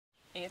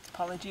It's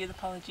Paula G of the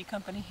Paula G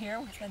Company here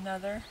with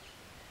another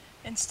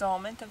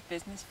installment of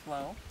Business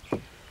Flow.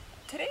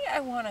 Today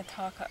I want to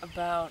talk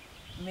about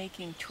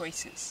making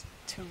choices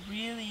to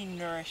really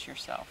nourish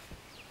yourself.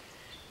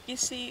 You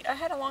see, I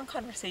had a long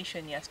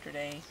conversation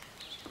yesterday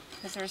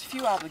because there was a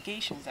few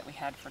obligations that we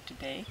had for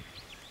today,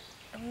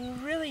 and we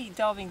were really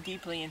delving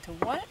deeply into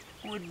what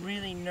would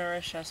really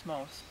nourish us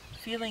most,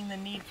 feeling the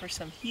need for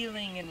some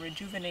healing and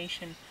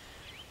rejuvenation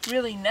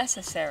really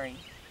necessary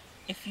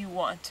if you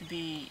want to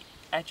be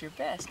at your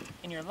best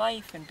in your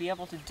life and be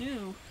able to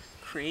do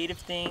creative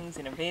things,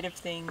 innovative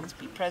things,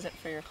 be present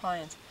for your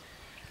clients.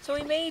 So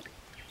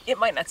it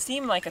might not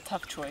seem like a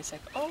tough choice,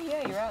 like, oh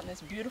yeah, you're out in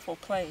this beautiful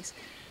place,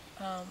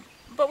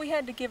 but we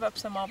had to give up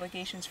some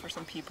obligations for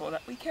some people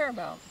that we care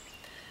about.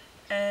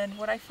 And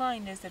what I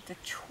find is that the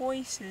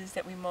choices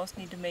that we most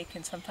need to make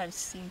can sometimes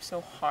seem so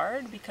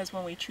hard, because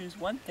when we choose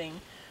one thing,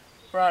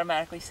 we're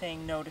automatically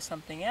saying no to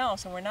something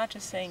else, and we're not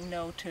just saying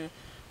no to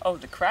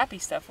the crappy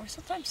stuff. We're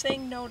sometimes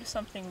saying no to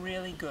something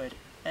really good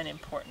and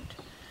important.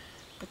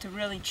 But to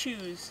really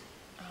choose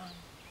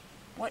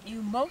what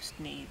you most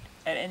need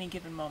at any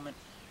given moment,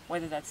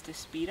 whether that's to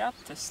speed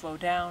up, to slow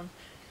down,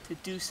 to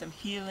do some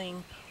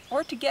healing,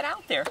 or to get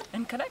out there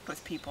and connect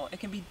with people. It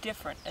can be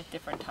different at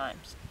different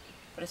times.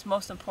 But it's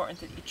most important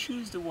that you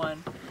choose the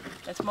one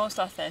that's most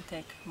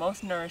authentic,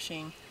 most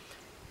nourishing,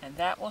 and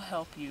that will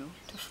help you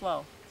to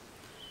flow.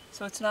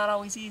 So it's not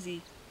always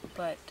easy,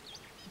 but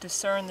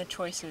discern the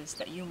choices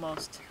that you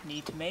most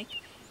need to make,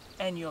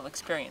 and you'll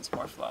experience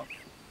more flow.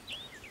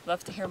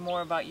 Love to hear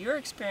more about your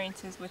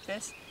experiences with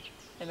this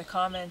in the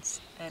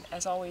comments, and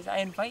as always, I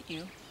invite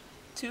you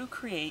to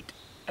create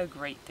a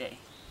great day.